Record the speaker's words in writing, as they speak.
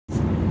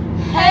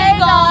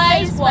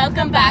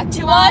welcome back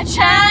to our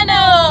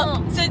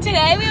channel. So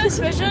today we have a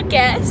special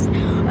guest,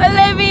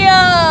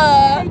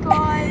 Olivia. Hey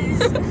guys.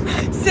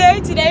 So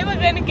today we're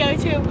going to go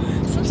to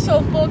some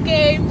softball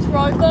games,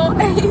 right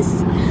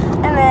guys?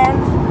 And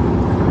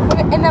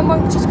then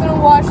we're just going to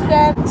watch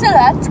them. So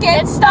let's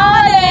get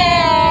started.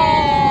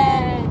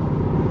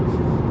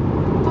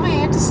 But we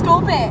have to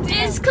stop it.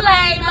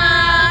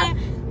 Disclaimer.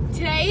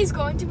 Today is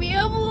going to be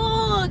a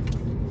vlog.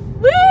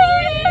 Woo!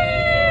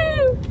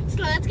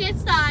 So let's get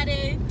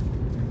started.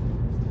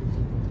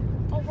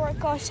 Alright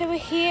guys, so we're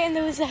here and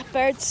there was a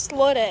bird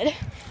slaughtered.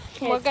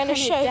 We're gonna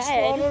show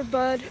slaughtered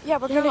bird. Yeah,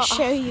 we're gonna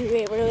show you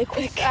it really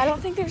quick. I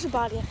don't think there's a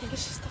body, I think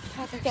it's just the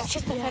feathers. Yeah, it's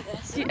just the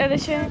feathers. Are they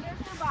showing?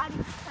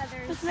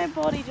 There's no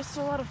body, just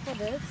a lot of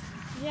feathers.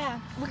 Yeah.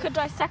 We could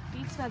dissect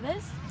these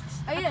feathers.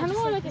 Oh yeah, I kind of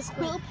want like like a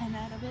quill pen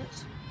out of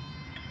it.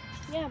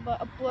 Yeah,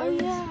 but a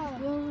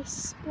blow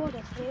sport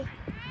up here.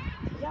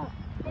 Yeah.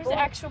 Where's the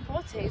actual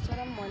body is what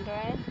I'm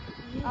wondering.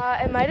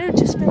 It might have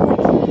just been like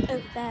a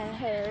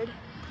haired.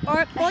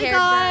 Or boy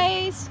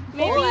guys.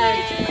 Maybe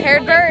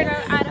haired bird.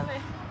 Out of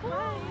it.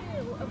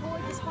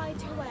 Avoid the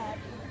spider web.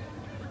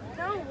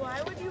 No,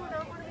 why would you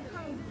not want to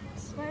become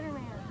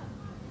Spider-Man?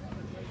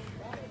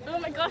 Oh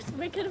my gosh,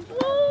 make it a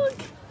vlog.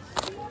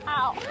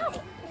 Ow.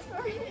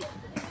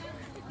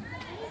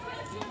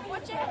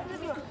 Watch out.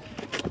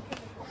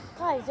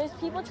 Guys, there's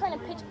people trying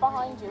to pitch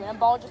behind you and a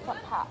ball just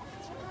went past.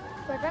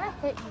 They're gonna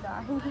hit you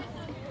guys.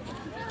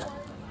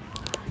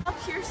 Up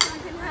here so we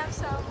can have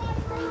some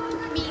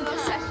mean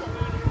session.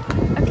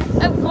 Okay.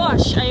 Oh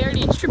gosh, I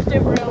already tripped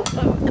over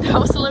that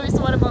was Olivia's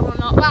water bottle,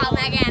 not Wow,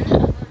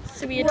 Megan.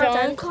 So we are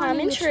done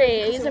climbing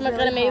trees and we're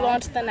going to move on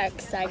to the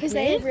next segment. Because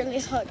they really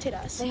hurted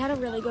us. They had a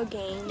really good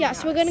game. Yeah,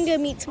 so we're going to go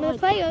meet some of the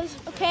players.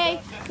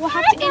 Okay. We'll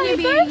have to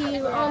interview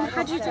you on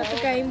how do you think the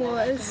game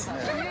was?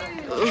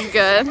 It was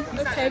good.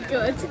 Okay,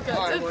 good.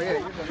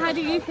 How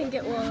do you think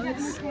it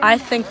was? I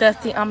think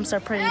that the ums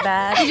are pretty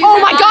bad. Oh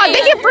my god,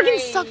 they get freaking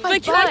sucked by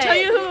Can I tell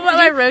you what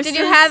my roast is?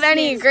 Did you have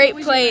any great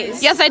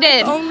plays? Yes, I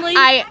did. Only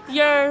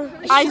your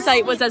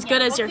eyesight was as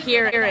good as your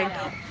hearing.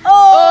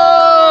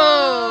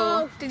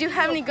 Oh! Did you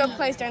have any good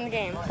plays during the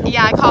game?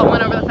 Yeah, I caught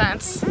one over the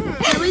fence.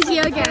 How was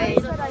your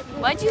game?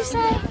 What'd you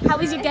say? How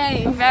was your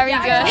game? Very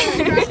good.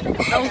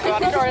 Oh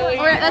God, Charlie.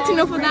 Alright, that's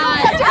enough of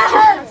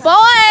that.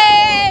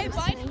 Boys!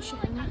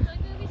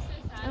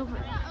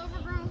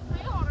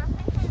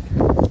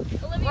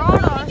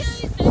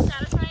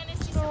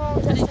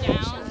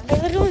 I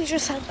literally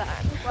just said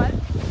that. What?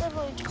 I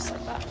literally just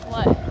said that.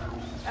 What?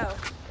 Oh,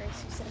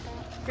 Grace, you said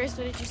that. Grace,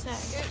 what did you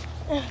say?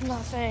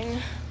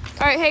 Nothing.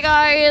 Alright, hey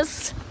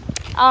guys.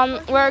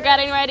 We're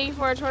getting ready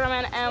for a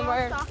tournament and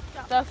we're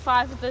the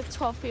 5 of the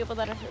 12 people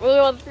that are here.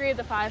 Well, 3 of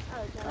the 5.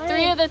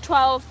 3 of the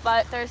 12,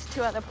 but there's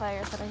 2 other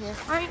players that are here.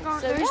 Alright,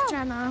 So, there's yeah.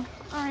 Jenna.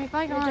 Alright,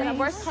 bye guys.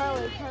 Where's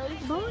Carly?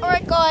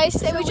 Alright guys,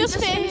 so we just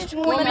finished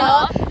warming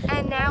up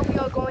and now we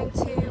are going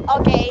to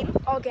our game.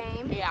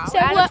 Yeah. So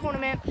at a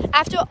tournament.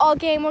 After our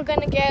game we're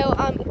gonna go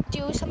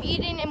do some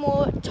eating and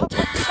we'll talk to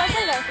you guys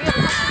later.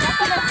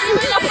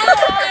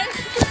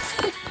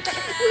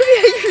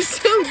 You're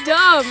so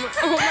dumb.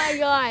 Oh my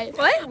god.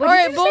 What?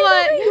 Alright, boy.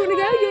 You wanna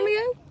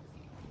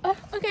go?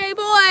 Okay,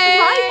 boy.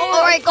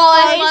 Alright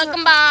guys.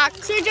 Welcome back.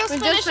 So we just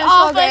finished finished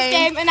our our first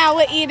game and now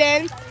we're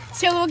eating.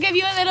 So we'll give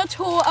you a little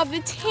tour of the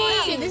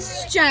team. So this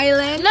is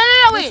Jalen. No,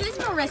 wait. This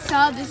is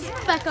Marissa. This is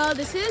Becca.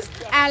 This is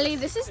Allie.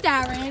 This is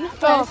Darren.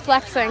 Oh,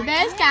 flexing.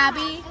 There's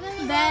Gabby.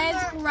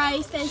 There's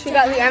Grace. There's She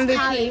got the Jen, MVP.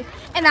 Callie.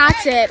 And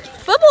that's it.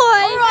 Bye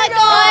boy. Alright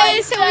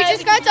guys, so we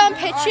just got done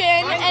pitching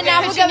and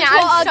now we'll go into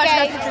our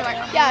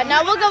games. Yeah,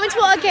 now we'll go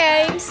into our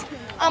games.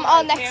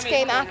 Our next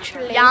game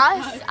actually.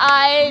 Yes,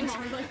 and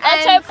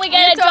let's hope we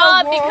get a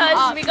job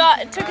because we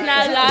took an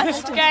L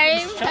last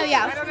game. Oh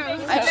yeah.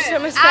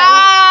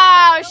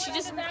 Ow! She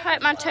just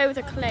hurt my toe with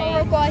a clay.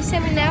 Alright guys, so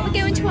now we're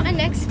going to our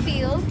next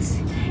field.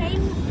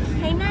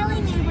 Hey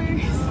gnarly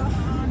neighbors.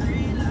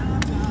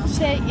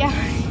 So yeah,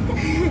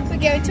 we're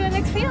going to our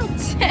next field.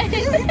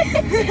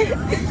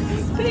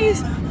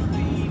 Please.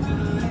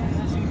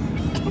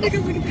 Look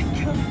at that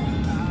guy.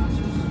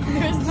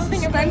 There's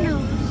nothing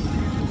suspenders.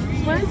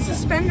 What is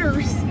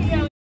suspenders?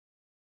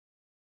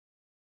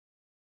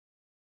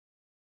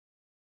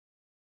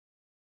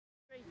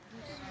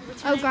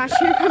 Oh gosh,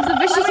 here comes the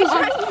vicious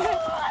one.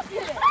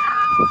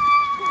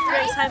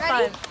 Grace, high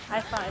five.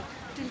 High five.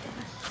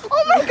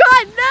 Oh my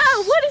god,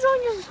 no! What is on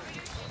your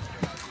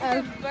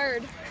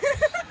Bird.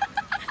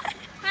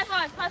 High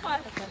five. High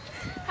five.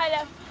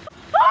 Hello.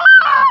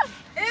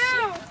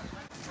 Ew.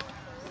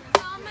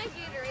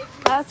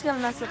 That's gonna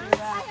mess up your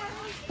back.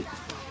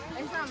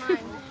 It's not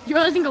mine. You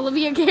really think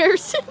Olivia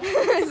cares?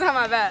 It's not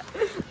my bet.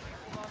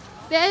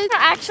 There's our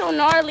actual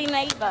gnarly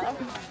neighbor.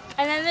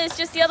 And then there's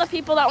just the other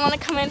people that want to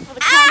come in for the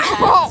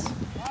contest.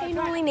 Hey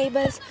gnarly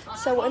neighbors,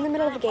 so we're in the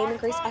middle of a game and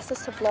Grace asked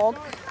us to vlog.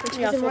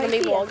 Yeah, so we're gonna be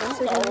vlogging.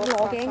 So we're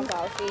vlogging.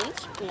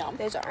 Yeah.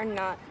 Those are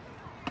not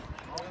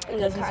It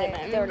doesn't say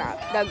name. They're not.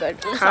 They're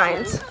good.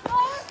 Kinds.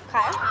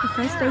 The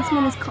first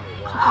baseman is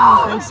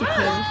coughing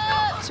basically.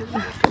 So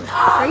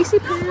Gracie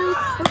Poo.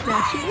 Oh,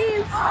 there she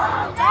is.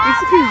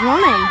 Gracie Poo's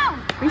running.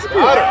 Gracie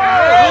Poo.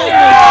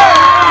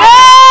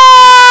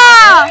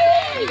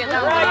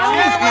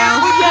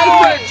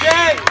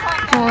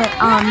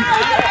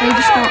 They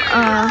just got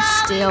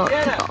steal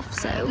kickoff,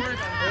 so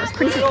that's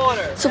pretty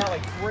good. So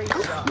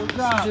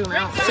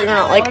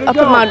like up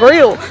in my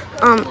grill.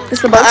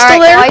 Is the boat still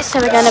there? Guys, so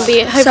we're gonna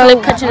be hopefully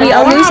catching we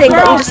are losing,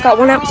 but we just got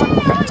one out. So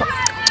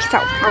peace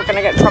out. We're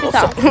gonna get in trouble.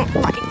 So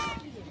bye.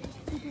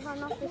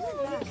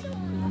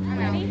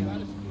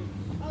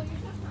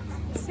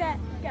 Set,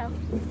 go.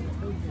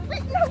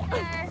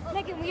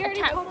 Megan, we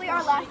already totally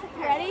are last.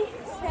 Ready?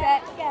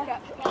 Set, go.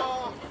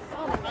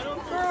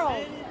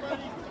 Girl.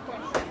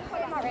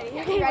 I'm not ready.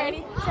 Okay,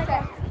 ready? Set, go.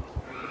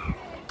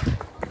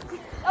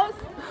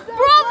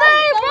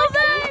 Brother!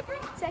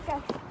 Set, go.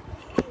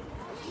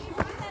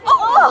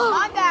 Oh!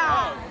 My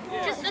bad.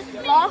 Just a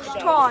last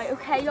try,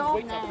 okay,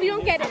 y'all? We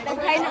don't get it,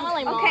 okay?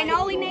 Okay,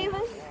 Nolly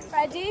Neighbors.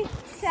 Ready?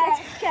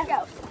 Set,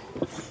 go.